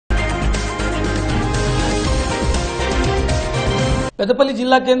పెద్దపల్లి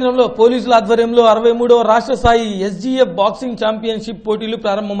జిల్లా కేంద్రంలో పోలీసుల ఆధ్వర్యంలో 63వ రాష్ట్ర స్థాయి ఎస్జీఎఫ్ బాక్సింగ్ ఛాంపియన్షిప్ పోటీలు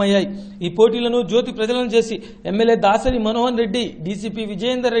ప్రారంభమయ్యాయి. ఈ పోటీలను జ్యోతి ప్రజలను చేసి MLA Dasari Manohar Reddy, DCP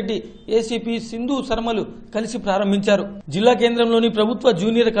Vijayender Reddy, ACP Sindhu శర్మలు కలిసి ప్రారంభించారు. జిల్లా కేంద్రంలోని ప్రభుత్వ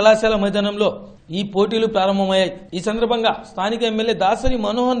జూనియర్ కళాశాల మైదానంలో ఈ పోటీలు ప్రారంభమయ్యాయి. ఈ సందర్భంగా స్థానిక ఎమ్మెల్యే దాసరి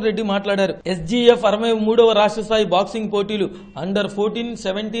మనోహర్ రెడ్డి మాట్లాడారు. ఎస్జీఎఫ్ 63వ రాష్ట్ర స్థాయి బాక్సింగ్ పోటీలు అండర్ 14,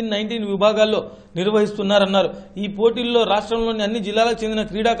 17, 19 విభాగాల్లో నిర్వహిస్తున్నారన్నారు. ఈ పోటీల్లో రాష్ట్రంలోని అన్ని జిల్లాలకు చెందిన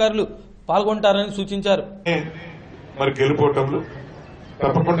క్రీడాకారులు పాల్గొంటారని సూచించారు. మరి గెలుపోవటంలో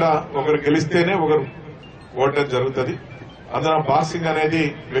తప్పకుండా ఒకరు గెలిస్తేనే ఒకరు ఓటం జరుగుతుంది. అందులో బాక్సింగ్ అనేది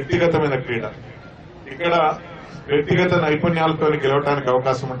వ్యక్తిగతమైన క్రీడ. ఇక్కడ వ్యక్తిగత నైపుణ్యాలతో గెలవడానికి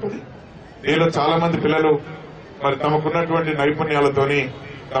అవకాశం ఉంటుంది. దీనిలో చాలా మంది పిల్లలు మరి తమకున్నటువంటి నైపుణ్యాలతోని,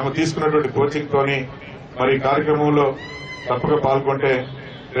 తాము తీసుకున్నటువంటి కోచింగ్ తోని మరి ఈ కార్యక్రమంలో తప్పక పాల్గొంటే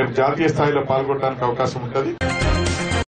రేపు జాతీయ స్థాయిలో పాల్గొనడానికి అవకాశం ఉంటుంది.